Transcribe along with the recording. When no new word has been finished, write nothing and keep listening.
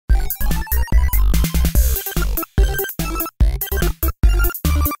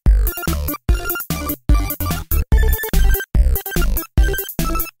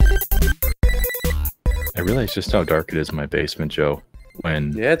realize just how dark it is in my basement, Joe.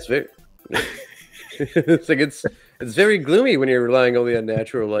 When Yeah, it's very it's like it's very gloomy when you're relying only on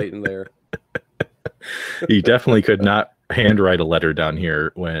natural light in there. you definitely could not handwrite a letter down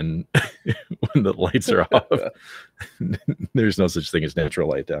here when when the lights are off. There's no such thing as natural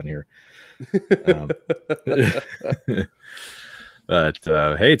light down here. But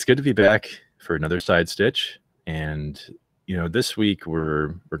hey, it's good to be back for another side stitch. And this week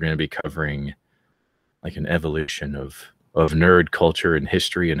we're going to be covering like an evolution of nerd culture and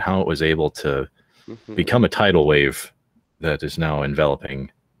history and how it was able to become a tidal wave that is now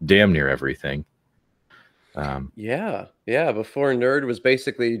enveloping damn near everything. Yeah. Before nerd was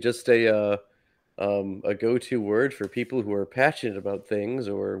basically just a go-to word for people who are passionate about things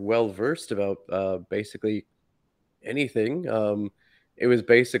or well-versed about basically anything. It was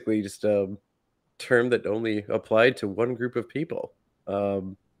basically just a term that only applied to one group of people.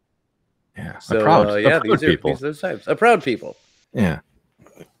 Yeah, So a proud these are people. those types. A proud people. Yeah,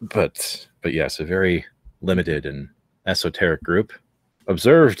 but yes, a very limited and esoteric group,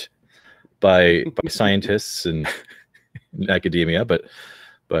 observed by scientists and academia, but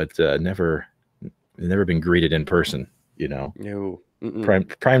never been greeted in person. No.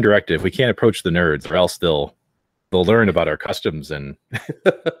 Prime directive: we can't approach the nerds, or else they'll learn about our customs and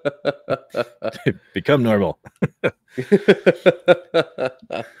become normal.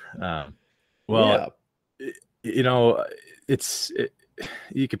 Well, yeah.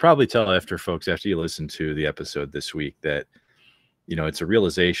 You could probably tell after you listen to the episode this week that it's a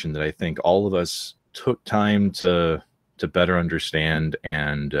realization that I think all of us took time to better understand,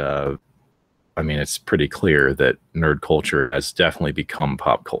 and I mean, it's pretty clear that nerd culture has definitely become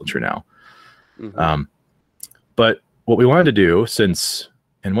pop culture now. But what we wanted to do,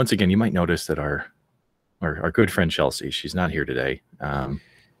 and once again, you might notice that our good friend Chelsea, she's not here today.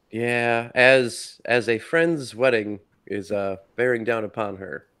 Yeah, as a friend's wedding is bearing down upon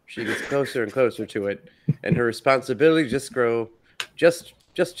her, she gets closer and closer to it, and her responsibilities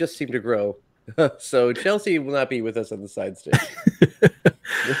just seem to grow. So Chelsea will not be with us on the side stage.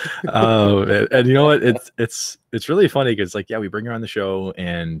 And you know what? It's really funny because we bring her on the show,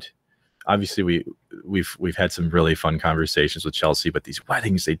 and obviously we've had some really fun conversations with Chelsea, but these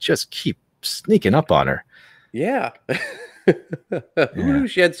weddings, they just keep sneaking up on her. Yeah. Who knew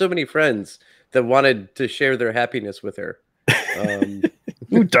she had so many friends that wanted to share their happiness with her?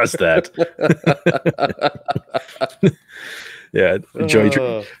 Who does that? Yeah,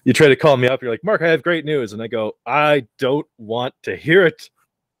 Joe, you try to call me up. You're like, Mark, I have great news. And I go, I don't want to hear it.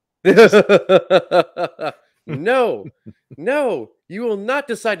 No, you will not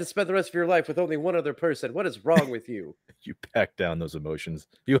decide to spend the rest of your life with only one other person. What is wrong with you? You pack down those emotions.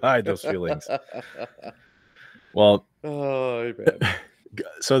 You hide those feelings. Well, oh man.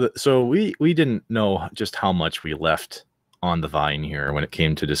 So we didn't know just how much we left on the vine here when it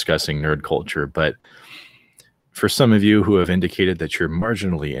came to discussing nerd culture, but for some of you who have indicated that you're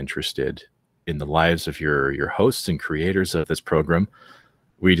marginally interested in the lives of your hosts and creators of this program,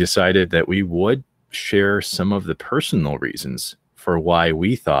 we decided that we would share some of the personal reasons for why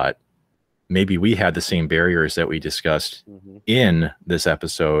we thought maybe we had the same barriers that we discussed in this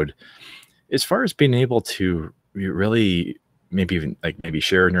episode, as far as being able to really maybe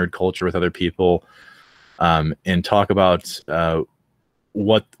share nerd culture with other people, and talk about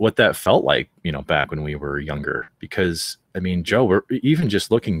what that felt like, back when we were younger. Because I mean, Joe, we're even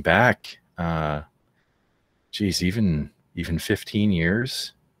just looking back, even 15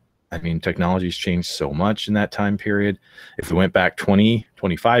 years. I mean, technology's changed so much in that time period. If we went back 20,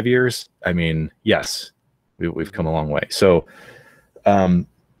 25 years, I mean, yes, we've come a long way. So I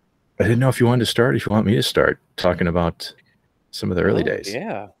didn't know if you wanted to start, if you want me to start talking about some of the early days.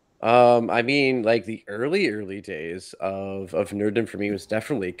 Yeah. I mean, like the early days of nerddom for me was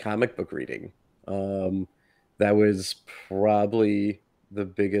definitely comic book reading. That was probably the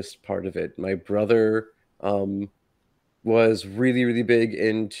biggest part of it. My brother was really big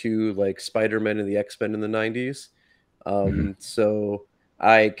into like Spider-Man and the X-Men in the 90s. So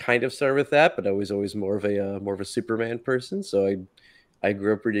I kind of started with that, but I was always more of a Superman person. So I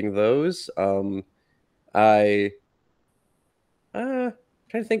grew up reading those. I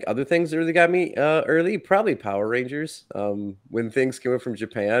trying to think other things that really got me early. Probably Power Rangers. When things came up from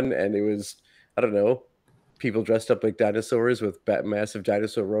Japan, and it was, I don't know, people dressed up like dinosaurs with massive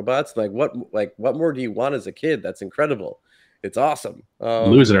dinosaur robots. Like what more do you want as a kid? That's incredible. It's awesome.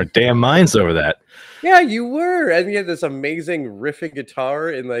 Losing our damn minds over that. Yeah, you were, and you had this amazing riffing guitar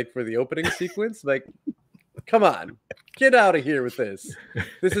in for the opening sequence. Like, come on, get out of here with this.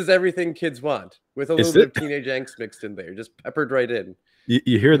 This is everything kids want, with a little bit of teenage angst mixed in there, just peppered right in.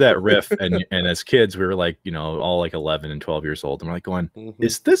 you hear that riff, and as kids, we were like, you know, all like 11 and 12 years old, and we're like going, Mhm.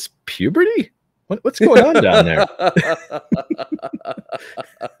 is this puberty? What's going on down there?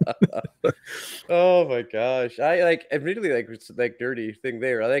 Oh my gosh. I like admittedly like it's like dirty thing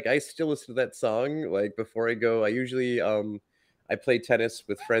there. I still listen to that song like before I go. I usually I play tennis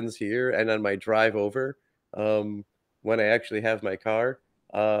with friends here and on my drive over um when I actually have my car.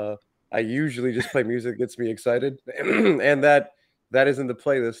 I usually just play music that gets me excited. And that is in the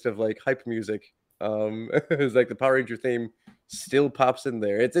playlist of like hype music. It's like the Power Ranger theme still pops in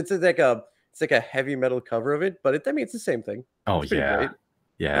there. It's like a heavy metal cover of it, but I mean it's the same thing. Oh It's pretty yeah, great.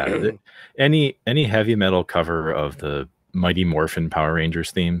 yeah. Any heavy metal cover of the Mighty Morphin Power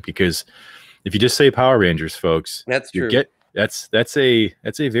Rangers theme, because if you just say Power Rangers, folks, That's you true. get that's a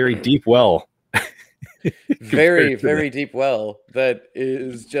very deep well Very, compared to the. very deep well that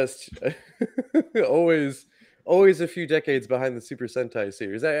is just always always a few decades behind the Super Sentai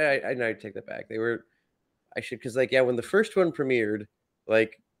series. I take that back. They were I should because like yeah, when the first one premiered,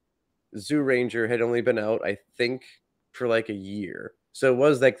 like Zoo Ranger had only been out, I think, for like a year. So it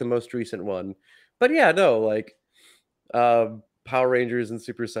was like the most recent one. But yeah, no, like Power Rangers and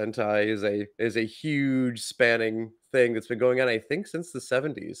Super Sentai is a huge spanning thing that's been going on, I think, since the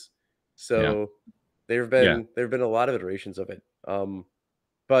 70s. Yeah, So yeah. there have been a lot of iterations of it.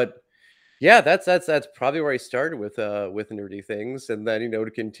 But yeah, that's probably where I started with nerdy things, and then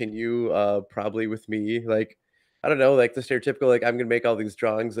to continue probably with me like I don't know, like the stereotypical like I'm gonna make all these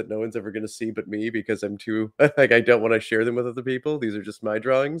drawings that no one's ever gonna see but me because I'm too like I don't want to share them with other people. These are just my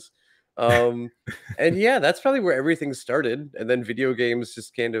drawings. Um, and yeah, that's probably where everything started, and then video games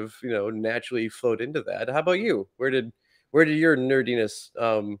just kind of naturally flowed into that. How about you? Where did your nerdiness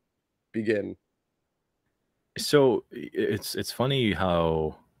begin? So it's funny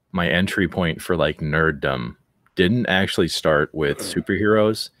how my entry point for like nerddom didn't actually start with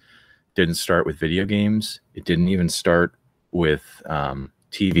superheroes, didn't start with video games, it didn't even start with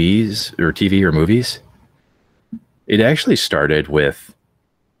TV or movies. It actually started with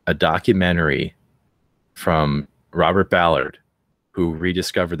a documentary from Robert Ballard, who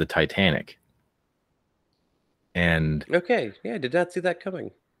rediscovered the Titanic. And Okay, yeah, did not see that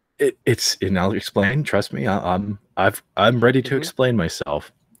coming. and I'll explain. Trust me, I'm ready to Hmm. explain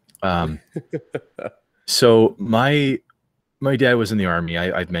myself. Um, so my dad was in the army.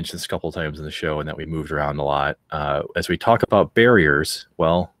 I've mentioned this a couple of times in the show, and that we moved around a lot. As we talk about barriers,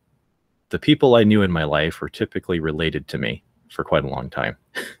 well, the people I knew in my life were typically related to me for quite a long time.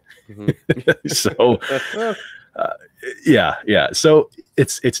 Hmm. So uh, yeah. So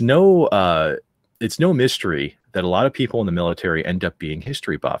it's no mystery that a lot of people in the military end up being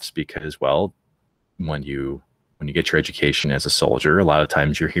history buffs because, well, when you get your education as a soldier, a lot of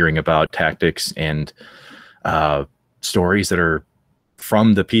times you're hearing about tactics and uh, stories that are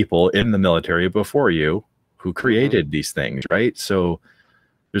from the people in the military before you who Hmm. created these things, right? So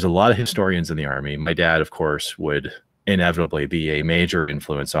there's a lot of historians in the army. My dad, of course, would inevitably be a major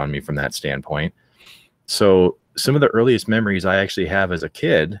influence on me from that standpoint. So some of the earliest memories I actually have as a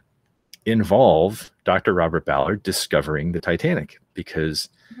kid involve Dr. Robert Ballard discovering the Titanic because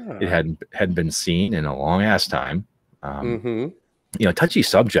it Ah. hadn't been seen in a long ass time. Um, Hmm. touchy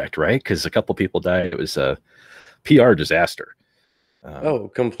subject, right? Because a couple people died. It was a PR disaster. Um, Oh,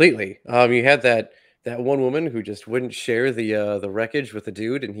 completely. You had that one woman who just wouldn't share the wreckage with the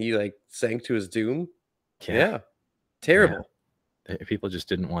dude, and he like sank to his doom. yeah, Yeah, yeah. terrible. People just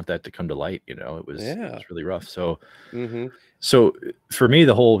didn't want that to come to light. It Yeah. was really rough. So Hmm. so for me,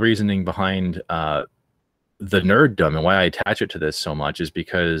 the whole reasoning behind the nerddom and why I attach it to this so much is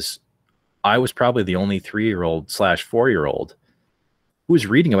because I was probably the only 3-year-old slash 4-year-old who was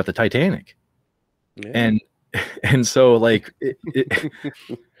reading about the Titanic. Yeah. And and so like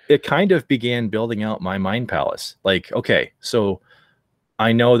it kind of began building out my mind palace. Like, okay, so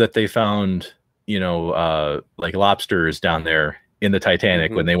I know that they found, like lobsters down there in the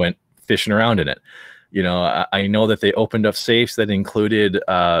Titanic when Hmm. they went fishing around in it. I know that they opened up safes that included,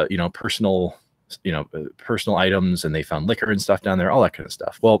 personal items, and they found liquor and stuff down there, all that kind of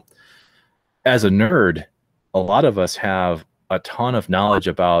stuff. Well, as a nerd, a lot of us have a ton of knowledge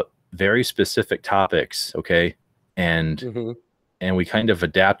about very specific topics, okay? And Hmm. and we kind of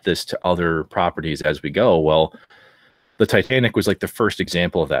adapt this to other properties as we go. Well, the Titanic was like the first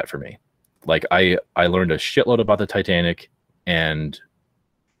example of that for me. Like I learned a shitload about the Titanic, and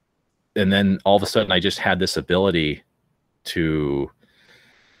then all of a sudden I just had this ability to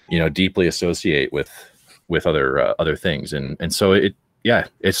deeply associate with other things, and so it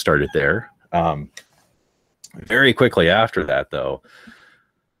started there. Very quickly after that, though,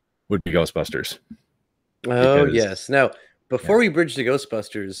 would be Ghostbusters Oh because yes. Now, before we bridge to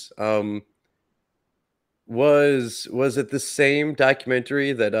Ghostbusters, was it the same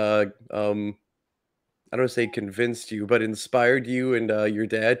documentary that I don't want to say convinced you, but inspired you and your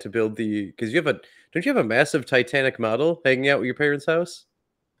dad to build the, because you have a, don't you have a massive Titanic model hanging out at your parents' house?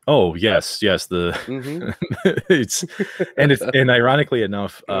 Oh yes, yes. The Mm-hmm. and ironically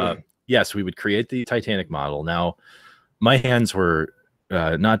enough, yes, we would create the Titanic model. Now, my hands were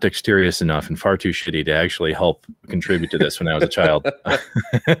not dexterous enough and far too shitty to actually help contribute to this when I was a child.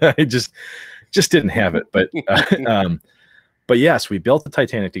 I just didn't have it. But yes, we built the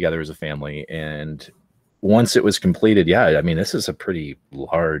Titanic together as a family, and once it was completed, yeah, I mean, this is a pretty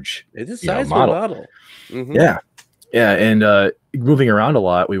large, It's a sizable model. Mm-hmm. Yeah, yeah, and moving around a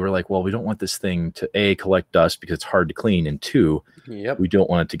lot, we were like, well, we don't want this thing to A, collect dust because it's hard to clean, and two, Yep. we don't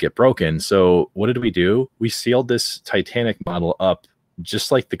want it to get broken. So what did we do? We sealed this Titanic model up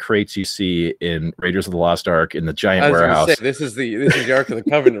just like the crates you see in Raiders of the Lost Ark in the giant warehouse. Say, this is the Ark of the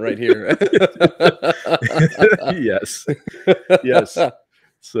Covenant right here. Yes, yes.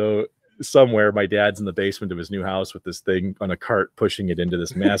 So somewhere my dad's in the basement of his new house with this thing on a cart pushing it into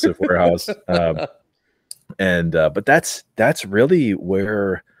this massive warehouse. But that's really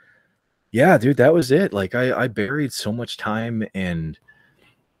where, yeah, dude, that was it. Like I buried so much time, and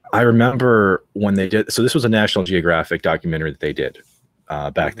I remember when they did, so this was a National Geographic documentary that they did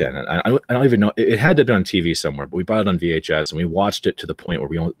back then. And I don't even know, it had to be on TV somewhere, but we bought it on VHS and we watched it to the point where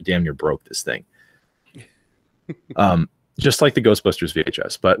we damn near broke this thing. Just like the Ghostbusters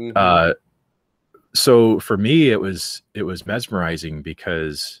VHS. But so for me, it was mesmerizing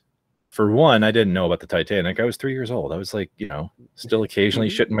because, for one, I didn't know about the Titanic. I was 3 years old. I was like, still occasionally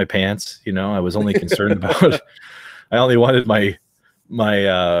shitting my pants. I was only concerned about, I only wanted my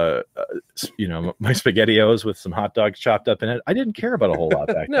SpaghettiOs with some hot dogs chopped up in it. I didn't care about a whole lot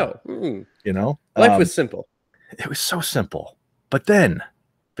back then. Life was simple. It was so simple. But then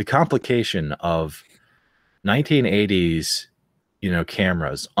the complication of 1980s,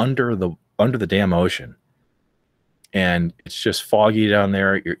 cameras under the damn ocean, and it's just foggy down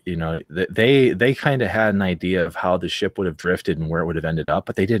there. They kind of had an idea of how the ship would have drifted and where it would have ended up,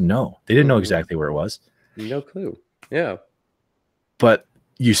 but they didn't know. They didn't know exactly where it was. No clue. Yeah. But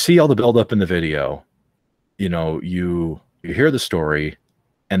you see all the buildup in the video. You hear the story,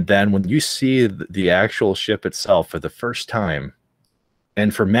 and then when you see the actual ship itself for the first time,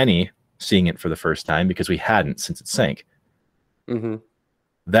 and for many seeing it for the first time because we hadn't since it sank,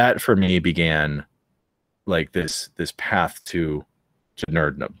 that for me began like this path to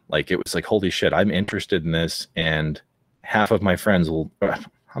nerddom. Like, it was like, holy shit, I'm interested in this, and half of my friends will, I'm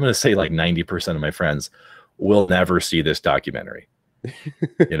going to say like 90% of my friends will never see this documentary.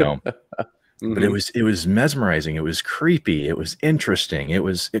 But it was mesmerizing. It was creepy. It was interesting. It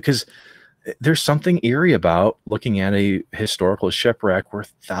was because there's something eerie about looking at a historical shipwreck where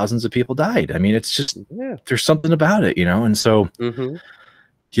thousands of people died. I mean, it's just, there's something about it, and so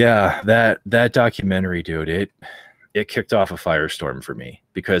yeah, that documentary, dude, it kicked off a firestorm for me,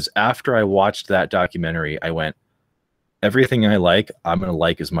 because after I watched that documentary, I went, everything I like, I'm going to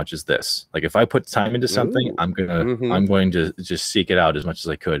like as much as this. Like, if I put time into something, I'm going to just seek it out as much as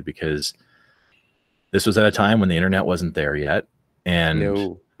I could, because this was at a time when the internet wasn't there yet.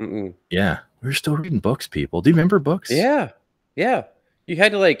 And yeah, we were still reading books, people. Do you remember books? Yeah. Yeah. You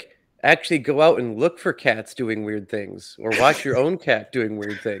had to like actually go out and look for cats doing weird things, or watch your own cat doing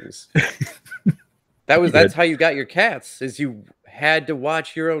weird things. That's how you got your cats, is you had to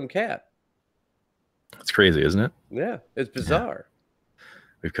watch your own cat. It's crazy, isn't it? Yeah, it's bizarre.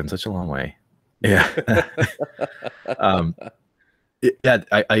 We've come such a long way. Yeah.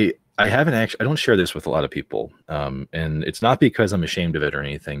 I haven't actually, I don't share this with a lot of people. And it's not because I'm ashamed of it or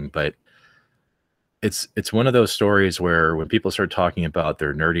anything, but it's one of those stories where when people start talking about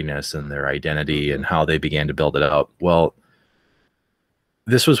their nerdiness and their identity and how they began to build it up, well,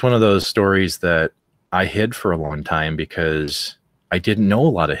 this was one of those stories that I hid for a long time because I didn't know a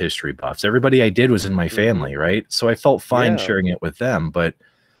lot of history buffs. Everybody I did was in my family, right? So I felt fine sharing it with them. But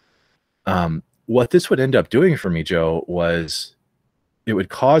what this would end up doing for me, Joe, was it would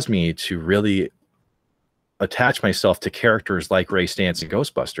cause me to really attach myself to characters like Ray Stantz in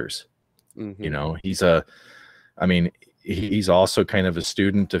Ghostbusters. He's also kind of a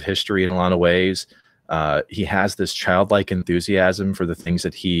student of history in a lot of ways. He has this childlike enthusiasm for the things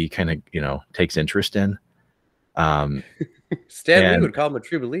that he kind of, takes interest in. Stan Lee would call him a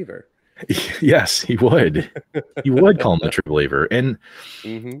true believer. Yes, he would. He would call him a true believer. And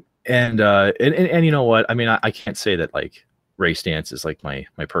you know what? I mean, I can't say that like Ray Stantz is like my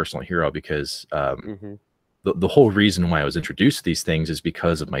personal hero, because the whole reason why I was introduced to these things is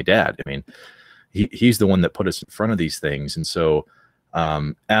because of my dad. I mean, he's the one that put us in front of these things. And so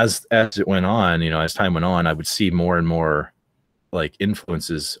as it went on, as time went on, I would see more and more like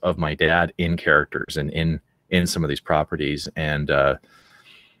influences of my dad in characters and in some of these properties. And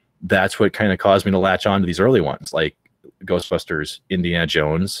that's what kind of caused me to latch on to these early ones, like Ghostbusters, Indiana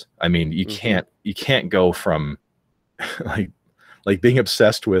Jones. I mean, you can't go from like being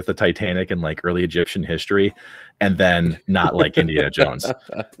obsessed with the Titanic and like early Egyptian history and then not like Indiana Jones.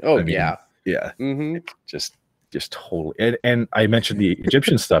 Oh, I mean, yeah. yeah. Just totally. And I mentioned the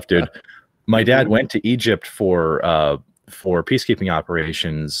Egyptian stuff, dude. My dad went to Egypt for peacekeeping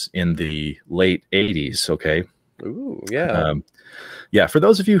operations in the late 80s. Okay. Ooh, yeah. Yeah. For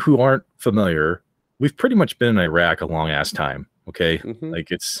those of you who aren't familiar, we've pretty much been in Iraq a long ass time. Okay. Like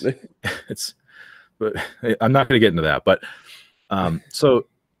it's, but I'm not going to get into that, but so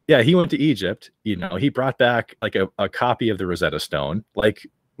yeah, he went to Egypt, he brought back like a copy of the Rosetta Stone. Like,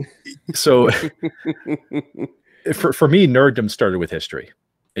 so for me, nerddom started with history.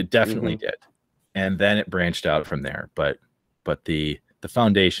 It definitely did. And then it branched out from there. But the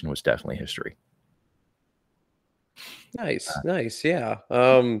foundation was definitely history. Nice. Yeah.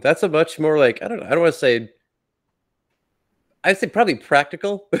 That's a much more like, I don't want to say, I'd say probably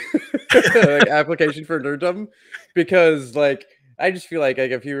practical like application for nerddom, because like I just feel like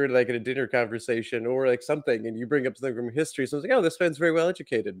if you were like in a dinner conversation or like something and you bring up something from history, so it's like, oh, this man's very well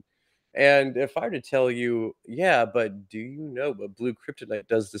educated. And if I were to tell you, yeah, but do you know what blue kryptonite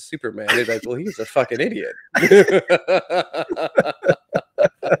does to Superman? They'd be like, well, he's a fucking idiot.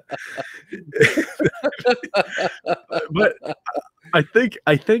 But I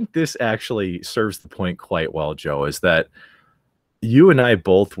think this actually serves the point quite well, Joe, is that you and I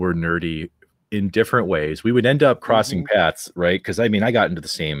both were nerdy in different ways. We would end up crossing paths, right? Because I mean, I got into the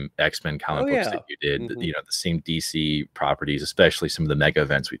same X-Men comic books that you did, the same DC properties, especially some of the mega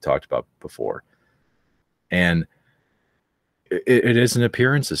events we talked about before. And it is an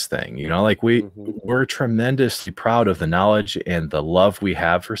appearances thing, like we're tremendously proud of the knowledge and the love we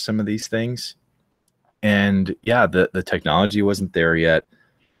have for some of these things. And yeah, the technology wasn't there yet.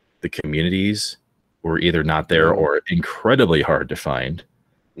 The communities were either not there or incredibly hard to find.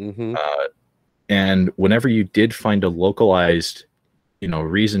 And whenever you did find a localized,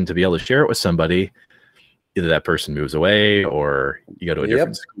 reason to be able to share it with somebody, either that person moves away or you go to a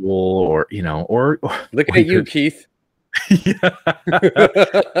different school or, or looking at you, Keith. He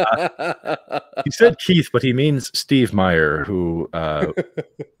said Keith, but he means Steve Meyer, who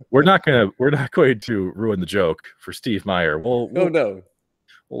we're not going to ruin the joke for Steve Meyer. We'll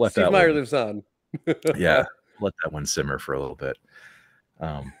let Steve that Meyer one lives on. Yeah, let that one simmer for a little bit.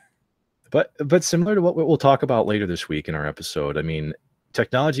 But similar to what we'll talk about later this week in our episode, I mean,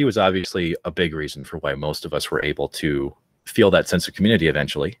 technology was obviously a big reason for why most of us were able to feel that sense of community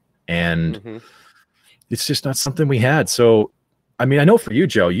eventually. And it's just not something we had. So, I mean, I know for you,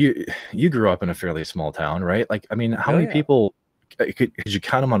 Joe, you grew up in a fairly small town, right? Like, I mean, how many people could you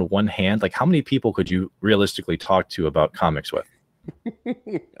count them on one hand? Like, how many people could you realistically talk to about comics with?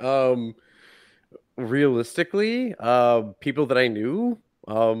 Realistically, people that I knew,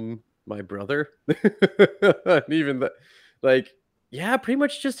 my brother, and even that, like, yeah, pretty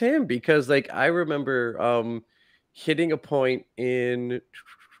much just him, because like I remember hitting a point in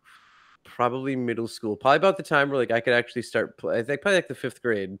probably middle school, probably about the time where like I could actually start play. I think probably like the 5th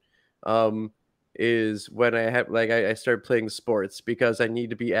grade, is when I had like I started playing sports, because I need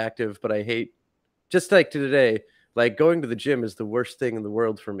to be active, but I hate, just like today, like going to the gym is the worst thing in the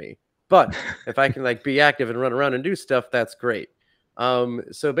world for me. But if I can like be active and run around and do stuff, that's great.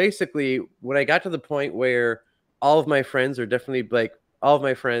 So basically, when I got to the point where all of my friends are definitely like all of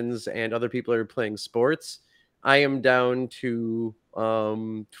my friends and other people are playing sports, I am down to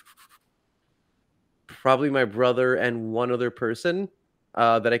probably my brother and one other person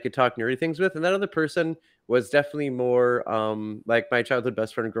that I could talk nerdy things with, and that other person was definitely more like my childhood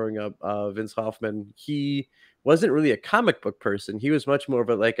best friend growing up, Vince Hoffman. He wasn't really a comic book person. He was much more of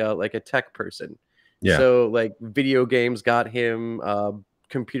a like a tech person. Yeah. So like video games got him,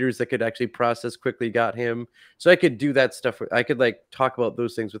 computers that could actually process quickly got him. So I could do that stuff. I could like talk about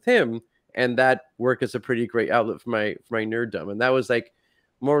those things with him, and that worked as a pretty great outlet for my nerddom. And that was like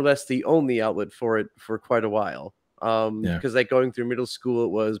more or less the only outlet for it for quite a while. Because like going through middle school,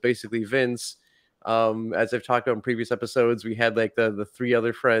 it was basically Vince. As I've talked about in previous episodes, we had like the 3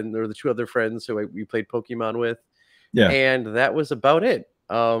 other friends, or the 2 other friends who we played Pokemon with. Yeah. And that was about it.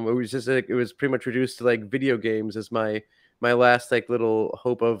 It was just like, it was pretty much reduced to like video games as my last like little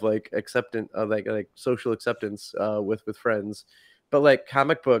hope of like acceptance, like social acceptance with friends. But like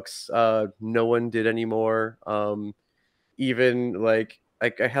comic books, no one did anymore. Even like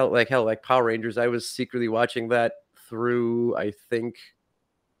like Power Rangers. I was secretly watching that through, I think,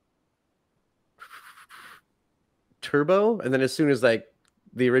 Turbo, and then as soon as like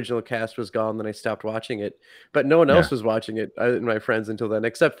the original cast was gone, then I stopped watching it. But no one Yeah. else was watching it, my friends, until then,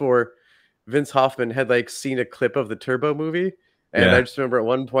 except for Vince Hoffman had like seen a clip of the Turbo movie. And I just remember at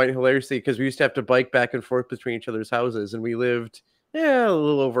one point, hilariously, because we used to have to bike back and forth between each other's houses, and we lived a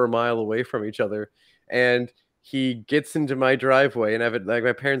little over a mile away from each other. And he gets into my driveway, and I have it like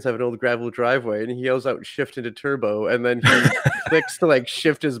my parents have an old gravel driveway, and he yells out "shift into turbo," and then he clicks to like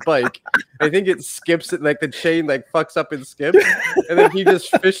shift his bike. I think it skips it, like the chain like fucks up and skips, and then he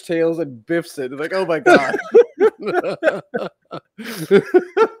just fishtails and biffs it. Like, oh my god.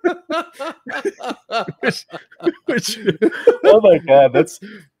 Oh my god, that's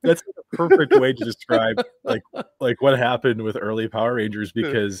a perfect way to describe like what happened with early Power Rangers,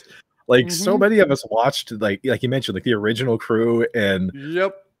 because like so many of us watched like you mentioned, like the original crew, and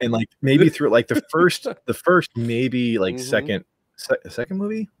and like maybe through like the first maybe like second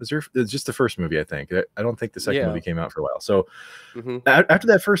movie. It was just the first movie, I think. I don't think the second movie came out for a while. So after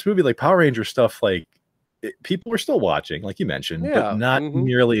that first movie, like Power Ranger stuff, like people were still watching, like you mentioned, but not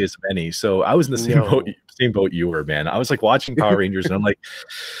nearly as many. So I was in the same boat you were, man. I was like watching Power Rangers, and I'm like,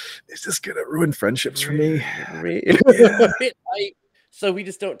 is this gonna ruin friendships for me? So we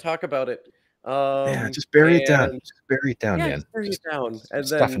just don't talk about it. Just bury it down. Just bury it down, man. Just bury it down. And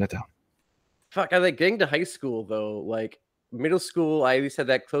stuffing then, it down. Fuck, I like getting to high school though. Like middle school, I at least had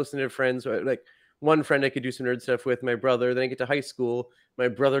that close knit friends. Like one friend I could do some nerd stuff with, my brother. Then I get to high school, my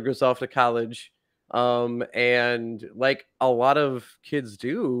brother goes off to college. And like a lot of kids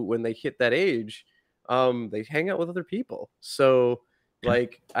do when they hit that age, they hang out with other people. So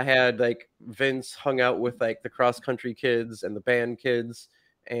like I had like Vince hung out with like the cross country kids and the band kids,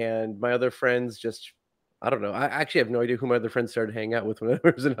 and my other friends just, I don't know. I actually have no idea who my other friends started hanging out with when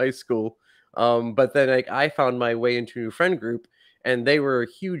I was in high school. But then like I found my way into a new friend group, and they were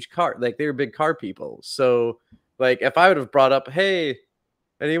they were big car people. So like if I would have brought up, hey,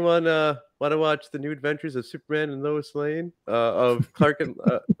 anyone want to watch the New Adventures of Superman and Lois Lane? Of Clark and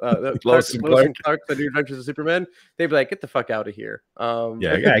Lois and Clark, the New Adventures of Superman. They'd be like, "Get the fuck out of here!" What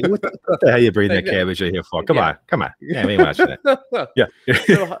the hell are you bringing that cabbage in here for? Come on. Yeah, we ain't watching that. Yeah.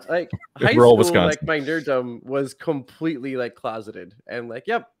 So like high school, Wisconsin. Like my nerddom was completely like closeted, and like,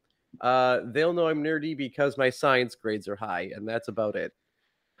 yep, they'll know I'm nerdy because my science grades are high, and that's about it.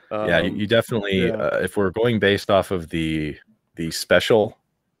 You definitely, if we're going based off of the special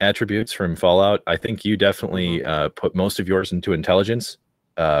attributes from Fallout, I think you definitely put most of yours into intelligence,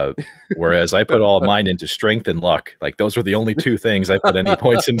 whereas I put all of mine into strength and luck. Like those were the only two things I put any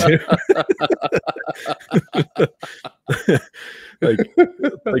points into.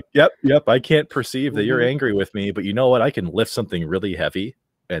 like yep, I can't perceive that you're angry with me, but you know what? I can lift something really heavy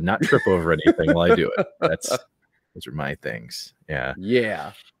and not trip over anything while I do it. Those are my things. Yeah.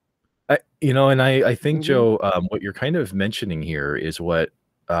 I think Joe, what you're kind of mentioning here is what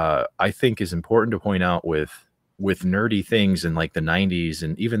I think is important to point out with nerdy things in like the 90s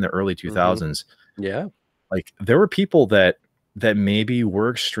and even the early 2000s. Yeah. Like there were people that maybe were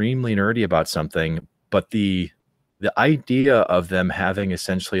extremely nerdy about something, but the idea of them having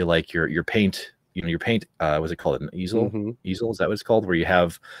essentially like your paint, your paint, what's it called? An easel? Easel, is that what it's called? Where you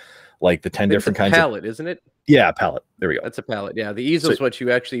have like the 10 different kinds palette, isn't it? Yeah, palette. There we go. That's a palette. Yeah, the easel is what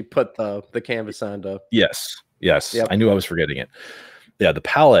you actually put the canvas onto. Yes. Yep. I knew I was forgetting it. Yeah, the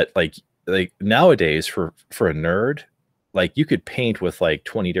palette, like nowadays for a nerd, like you could paint with like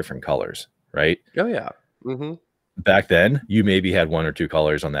 20 different colors, right? Oh yeah. Back then, you maybe had one or two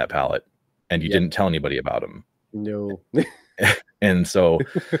colors on that palette, and you didn't tell anybody about them. No. And so,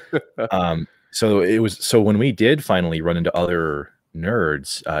 so when we did finally run into other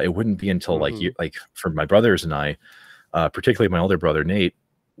nerds, it wouldn't be until like for my brothers and I, particularly my older brother Nate,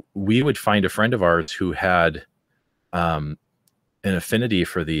 we would find a friend of ours who had an affinity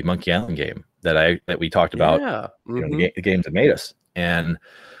for the Monkey Island game that we talked about, the games that made us. And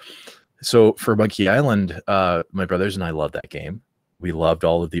so for Monkey Island, my brothers and I loved that game. We loved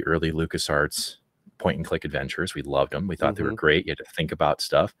all of the early LucasArts point and click adventures. We loved them. We thought they were great. You had to think about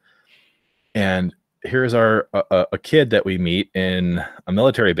stuff. And here's a kid that we meet in a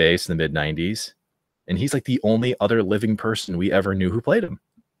military base in the mid 90s. And he's like the only other living person we ever knew who played him.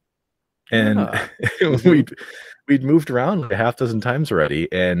 And we'd moved around like a half dozen times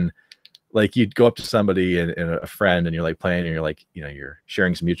already. And like you'd go up to somebody and a friend, and you're like playing, and you're like, you're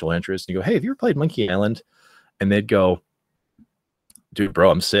sharing some mutual interest. And you go, "Hey, have you ever played Monkey Island?" And they'd go, "Dude, bro,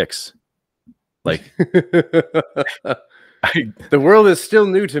 I'm 6." Like, The world is still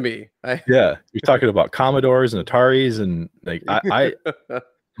new to me. Yeah, you're talking about Commodores and Ataris, and like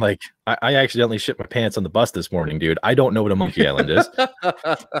I accidentally shit my pants on the bus this morning, dude. I don't know what a Monkey Island is.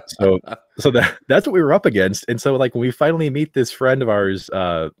 So that's what we were up against. And so like when we finally meet this friend of ours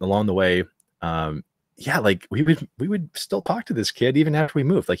along the way, yeah, like we would still talk to this kid even after we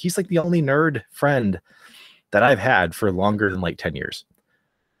moved. Like he's like the only nerd friend that I've had for longer than like 10 years.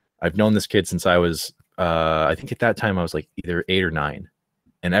 I've known this kid since I was I think at that time I was like either 8 or 9.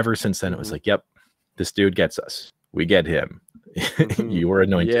 And ever since then it was like, yep, this dude gets us. We get him. You were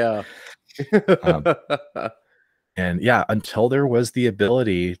anointed. Yeah. And yeah, until there was the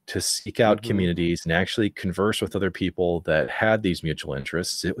ability to seek out communities and actually converse with other people that had these mutual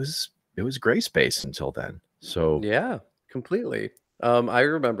interests, it was gray space until then. So Yeah, completely. I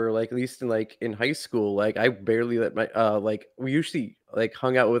remember like at least in like in high school, like I barely let my like we usually like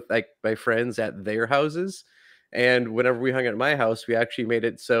hung out with like my friends at their houses. And whenever we hung out at my house, we actually made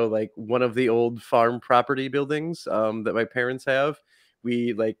it so like one of the old farm property buildings that my parents have,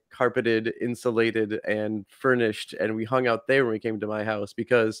 we like carpeted, insulated, and furnished, and we hung out there when we came to my house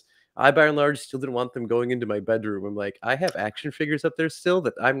because I by and large still didn't want them going into my bedroom. I'm like, I have action figures up there still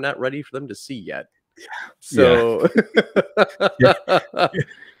that I'm not ready for them to see yet. yeah. So Yeah.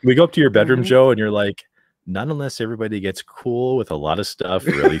 We go up to your bedroom, Mhm. Joe, and you're like, not unless everybody gets cool with a lot of stuff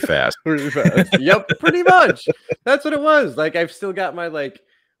really fast. Really fast. Yep, pretty much. That's what it was. Like I've still got my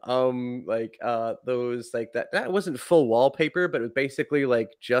those like that wasn't full wallpaper, but it was basically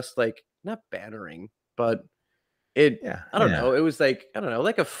like just like not bannering, but it Yeah, I don't yeah, know. It was like I don't know,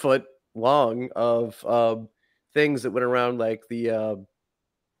 like a foot long of things that went around like the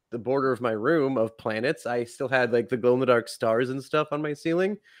border of my room of planets. I still had like the glow in the dark stars and stuff on my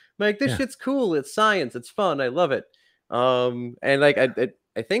ceiling. I'm like, this yeah. shit's cool. It's science. It's fun. I love it. And like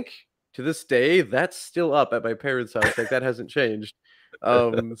I think to this day that's still up at my parents' house. Like that hasn't changed.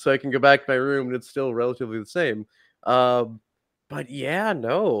 So I can go back to my room and it's still relatively the same. Um, but yeah,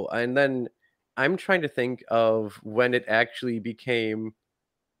 no. And then I'm trying to think of when it actually became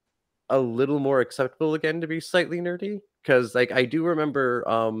a little more acceptable again to be slightly nerdy. Cause like I do remember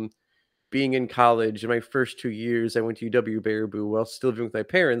being in college in my first 2 years, I went to UW Baraboo while still living with my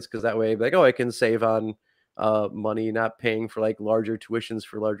parents because that way, like, oh, I can save on money, not paying for like larger tuitions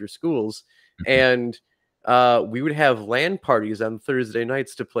for larger schools. Mhm. And we would have LAN parties on Thursday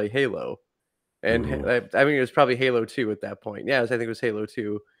nights to play Halo. And Ooh, I mean, it was probably Halo 2 at that point. Yeah, I think it was Halo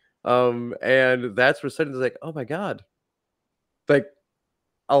 2. And that's where suddenly it's like, oh my God, like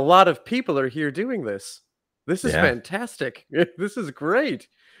a lot of people are here doing this. This is yeah, fantastic. This is great.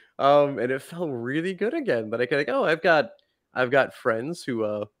 And it felt really good again that I could like, oh, I've got friends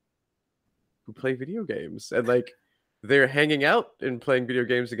who play video games and like they're hanging out and playing video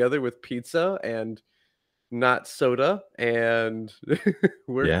games together with pizza and not soda and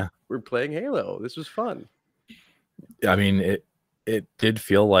we're yeah. we're playing Halo. This was fun. I mean, it did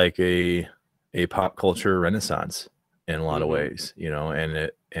feel like a pop culture renaissance in a lot of Mhm. ways, you know,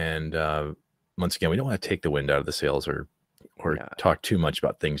 and once again, we don't want to take the wind out of the sails or Yeah. talk too much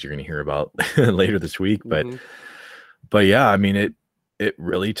about things you're going to hear about later this week, Mhm. but yeah, I mean it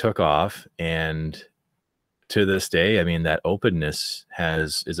really took off, and to this day, I mean that openness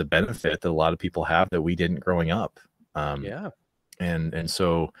is a benefit that a lot of people have that we didn't growing up. Um, Yeah. and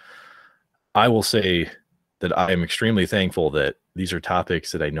so I will say that I am extremely thankful that these are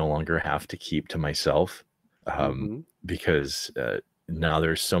topics that I no longer have to keep to myself, Mhm. because now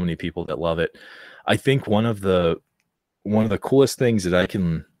there's so many people that love it. I think one of the coolest things that I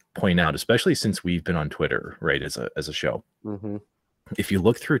can point out, especially since we've been on Twitter, right, as a show, Mhm. if you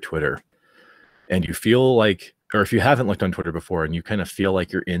look through Twitter and you feel like, or if you haven't looked on Twitter before and you kind of feel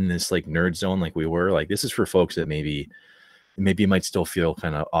like you're in this like nerd zone, like we were, like this is for folks that maybe you might still feel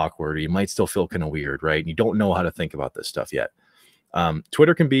kind of awkward, or you might still feel kind of weird, right? And you don't know how to think about this stuff yet.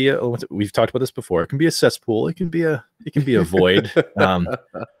 Twitter can be we've talked about this before. It can be a cesspool. It can be a void.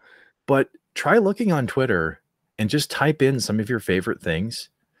 But try looking on Twitter and just type in some of your favorite things,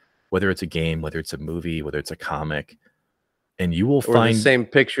 whether it's a game, whether it's a movie, whether it's a comic, and you will Or the find same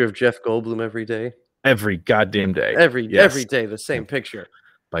picture of Jeff Goldblum every day. every goddamn day. Every Yes. day the Yep. same picture.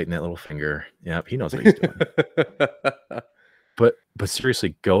 Biting that little finger. Yep. He knows what he's doing. But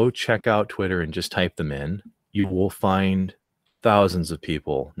seriously, go check out Twitter and just type them in. You will find thousands of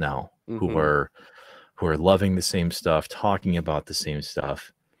people now Mhm. who are loving the same stuff, talking about the same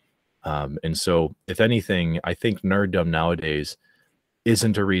stuff. And so, if anything, I think nerddom nowadays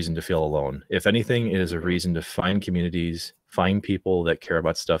isn't a reason to feel alone. If anything, it is a Mhm. reason to find communities, find people that care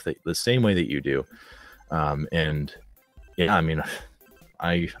about stuff that the same way that you do. And yeah, I mean,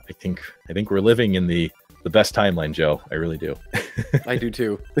 I think we're living in the the best timeline, Joe. I really do. I do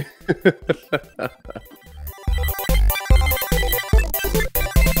too.